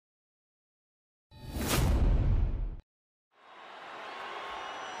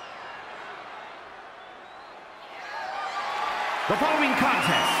The following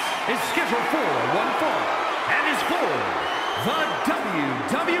contest is scheduled for one fall and is for the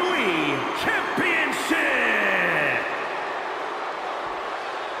WWE Championship.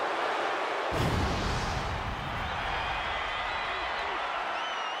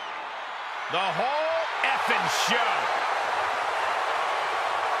 The whole effing show.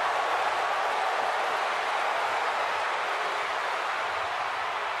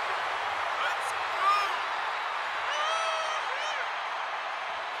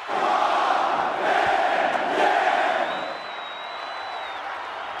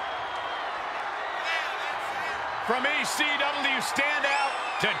 From ECW standout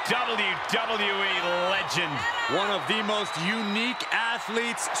to WWE legend. One of the most unique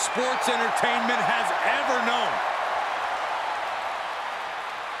athletes sports entertainment has ever known.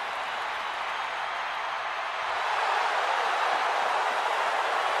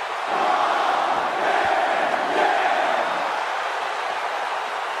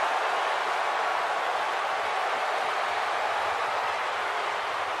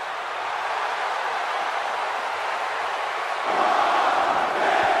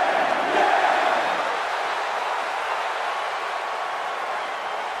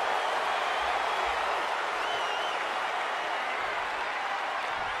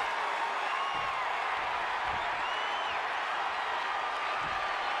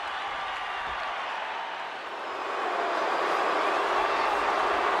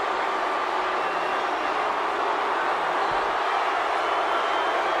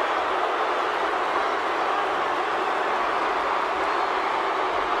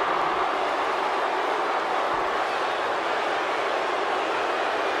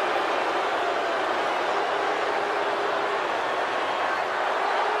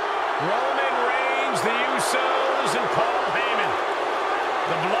 Roman Reigns, the Usos, and Paul Heyman.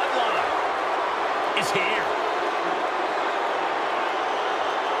 The bloodline is here.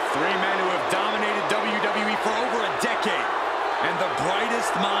 Three men who have dominated WWE for over a decade, and the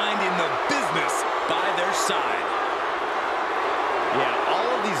brightest mind in the business by their side. Yeah, all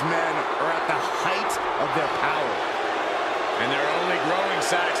of these men are at the height of their power. And they're only growing,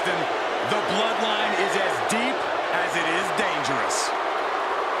 Saxton. The bloodline is as deep as it is dangerous.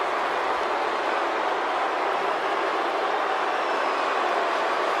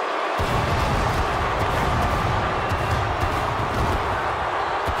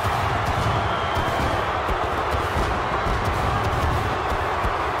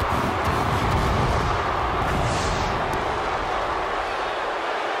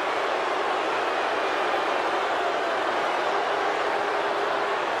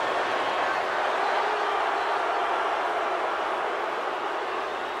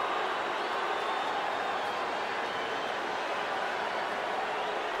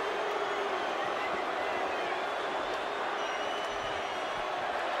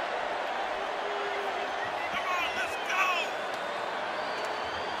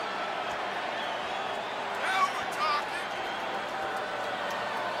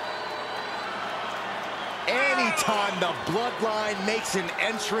 Anytime the bloodline makes an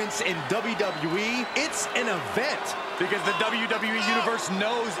entrance in WWE, it's an event. Because the WWE Universe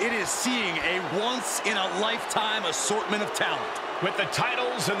knows it is seeing a once-in-a-lifetime assortment of talent. With the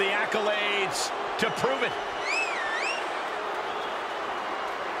titles and the accolades to prove it.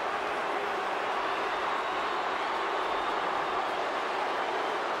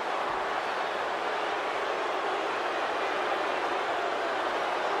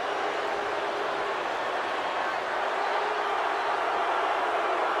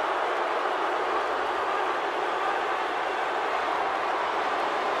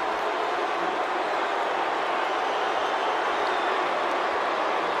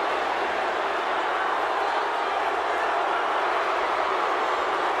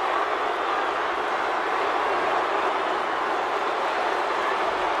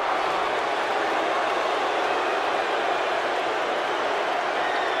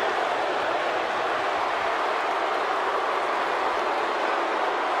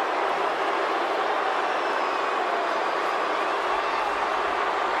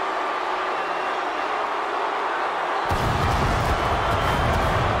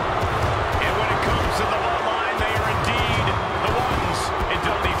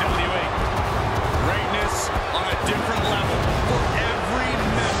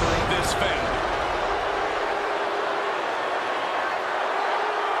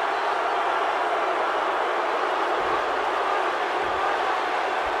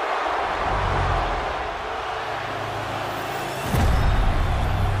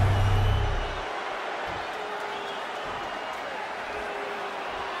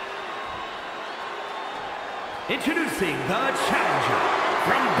 Introducing the challenger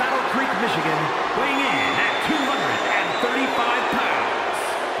from Battle Creek, Michigan, weighing in at 235 pounds,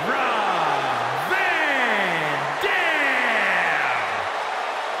 Rob Van Dam!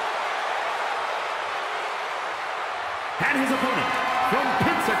 And his opponent from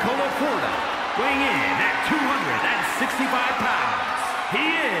Pensacola, Florida, weighing in at 265 pounds,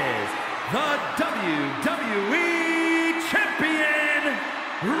 he is the WWE Champion,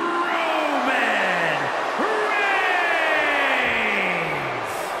 Roman Reigns!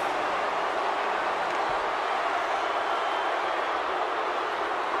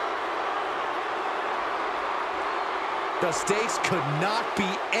 The stakes could not be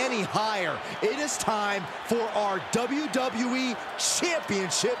any higher. It is time for our WWE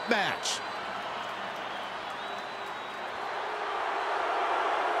Championship match.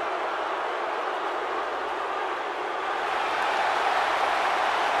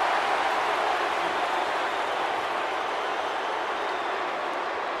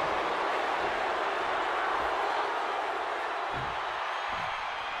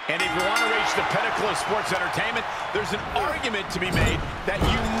 And if you want to reach the pinnacle of sports entertainment, there's an argument to be made that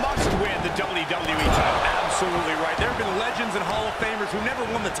you must win the WWE title. Absolutely right. There have been legends and Hall of Famers who never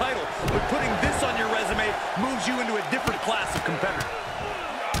won the title, but putting this on your resume moves you into a different class of competitor.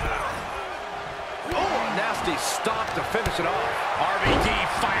 Oh, a nasty stop to finish it off. RVD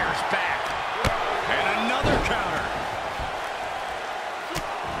fires back. And another counter.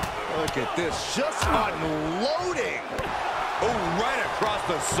 Look at this, just unloading. Oh, right across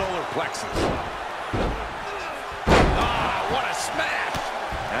the solar plexus. Ah, what a smash.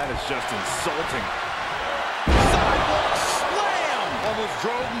 That is just insulting. Sidewalk slam! Almost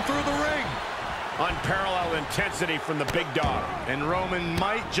drove him through the ring. Unparalleled intensity from the big dog. And Roman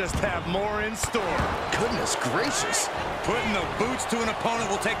might just have more in store. Goodness gracious. Putting the boots to an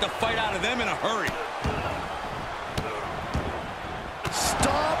opponent will take the fight out of them in a hurry.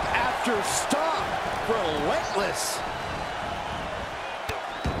 Stomp after stomp. Relentless.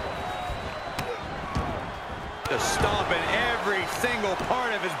 To stomp in every single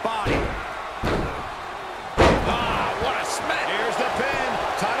part of his body. Ah, what a smash. Here's the pin.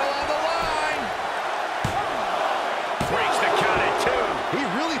 Title on the line. Breaks the count at 2. He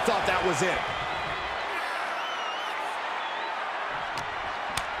really thought that was it.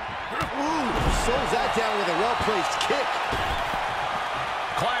 Ooh, slows that down with a well-placed kick.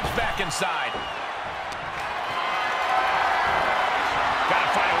 Climbs back inside.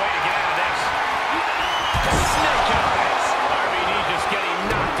 Gotta find a way to get out of this. Snake eyes. RVD just getting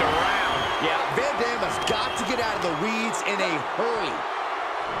knocked around. Yeah, Van Dam has got to get out of the weeds in a hurry.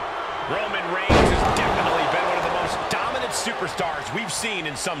 Roman Reigns has definitely been one of the most dominant superstars we've seen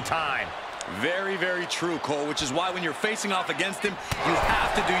in some time. Very, very true, Cole, which is why when you're facing off against him, you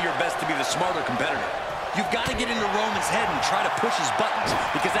have to do your best to be the smarter competitor. You've got to get into Roman's head and try to push his buttons,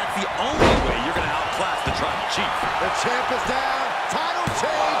 because that's the only way you're going to outclass the tribal chief. The champ is down. Title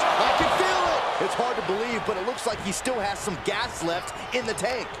change. I can feel it. It's hard to believe, but it looks like he still has some gas left in the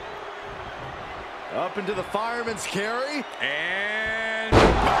tank. Up into the fireman's carry. And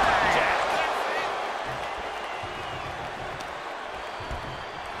bang!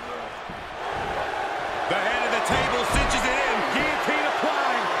 The head of the table cinches it in. Guillotine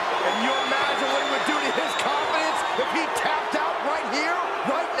applied. And you imagine what it would do to his confidence if he tapped out right here,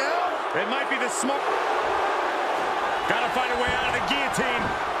 right now? It might be the smart. Gotta find a way out of the guillotine.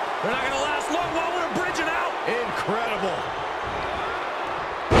 They're not gonna last long while we're bridging out. Incredible.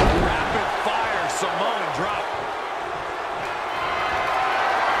 Rapid fire Samoan drop.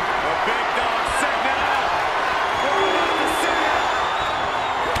 The big dog setting it up. We're about to see it.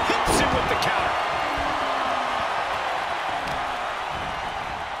 Hits him with the counter.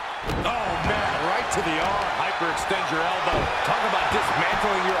 Oh, man, right to the arm. Hyperextend your elbow. Talk about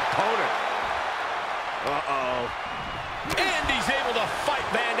dismantling your opponent. Uh-oh. And he's able to fight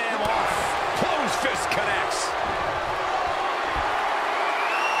Van Dam off. Closed fist connects.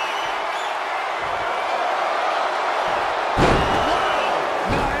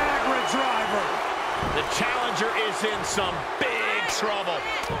 Niagara driver. The challenger is in some big trouble.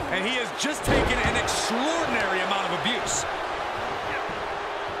 And he has just taken an extraordinary amount of abuse.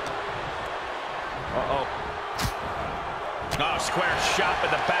 Uh-oh. Oh, square shot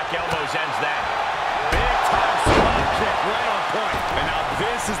with the back elbows ends that. Big time spot kick right on point. And now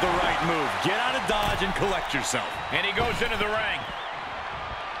this is the right move. Get out of dodge and collect yourself. And he goes into the ring.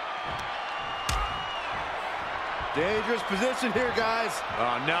 Dangerous position here, guys.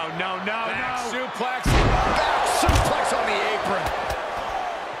 Oh, no, no, no, Back no. suplex. Back suplex on the apron.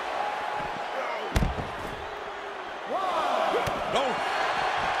 Oh.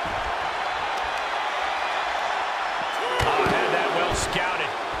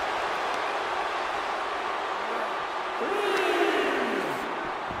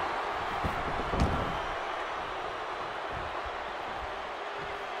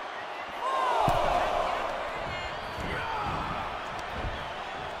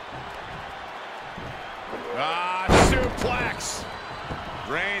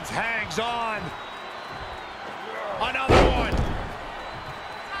 Reigns hangs on. Another one.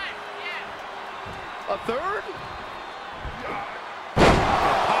 A third?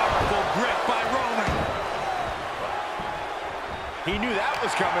 Powerful grip by Roman. He knew that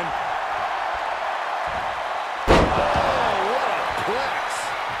was coming. Oh, what a plex.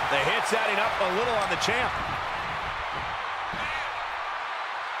 The hit's adding up a little on the champ.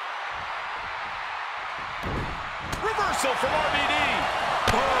 Reversal from RVD.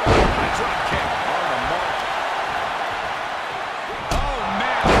 Oh, a drop kick on the mark. Oh,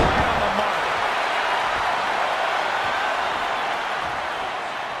 man, right on the mark.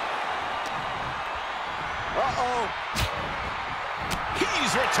 Uh-oh.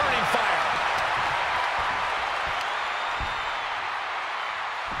 He's returning fire.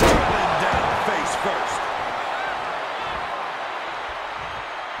 Dribbling down face first.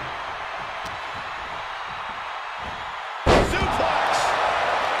 Suplex.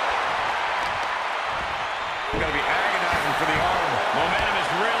 Gonna be agonizing for the arm. Momentum is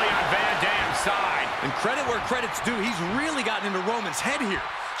really on Van Dam's side. And credit where credit's due, he's really gotten into Roman's head here,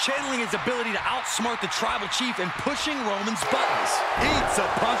 channeling his ability to outsmart the Tribal Chief and pushing Roman's buttons. Eats a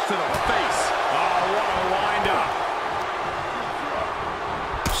punch to the face. Oh, what a wind-up.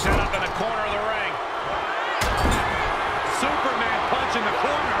 Set up in the corner of the ring. Superman punch in the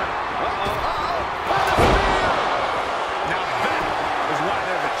corner. Now that is why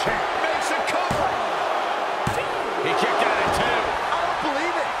they're the champ. Makes a cover. He kicked out at 2. I don't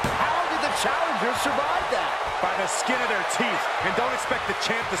believe it. How did the challengers survive that? By the skin of their teeth. And don't expect the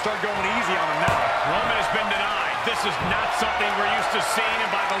champ to start going easy on him now. Roman has been denied. This is not something we're used to seeing,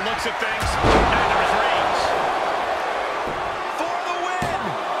 and by the looks of things, neither is Reigns. For the win!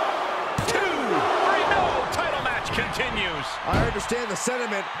 2, 3, no! Title match continues. I understand the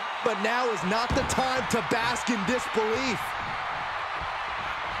sentiment, but now is not the time to bask in disbelief.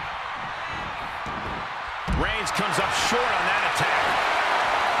 Reigns comes up short on that attack.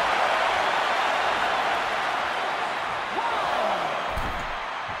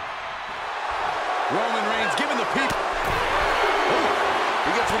 Roman Reigns giving the people.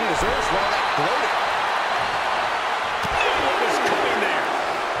 He gets what he deserves for all that bloating. Knew what was coming there.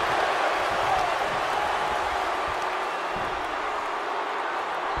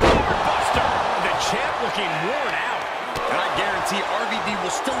 Buster. The champ looking worn out. And I guarantee RVD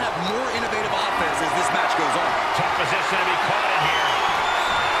will still have more innovative offense as this match goes on. Tough position to be caught in here.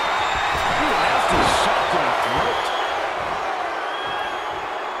 Ooh, nasty shot to the throat.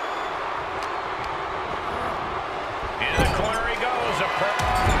 Into the corner he goes.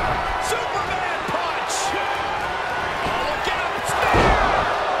 Superman punch. Oh, look out. Spear.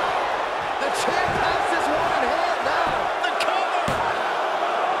 The champ has this one in hand now. The cover.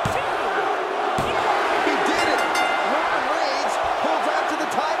 He did it. Roman Reigns holds on to the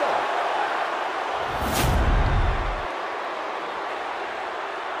title.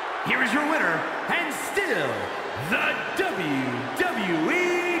 Here is your winner, and still the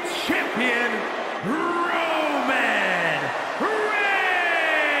WWE Champion, Roman Reigns!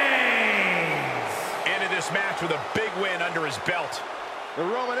 Ended this match with a big win under his belt. The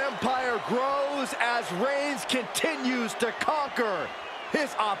Roman Empire grows as Reigns continues to conquer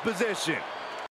his opposition.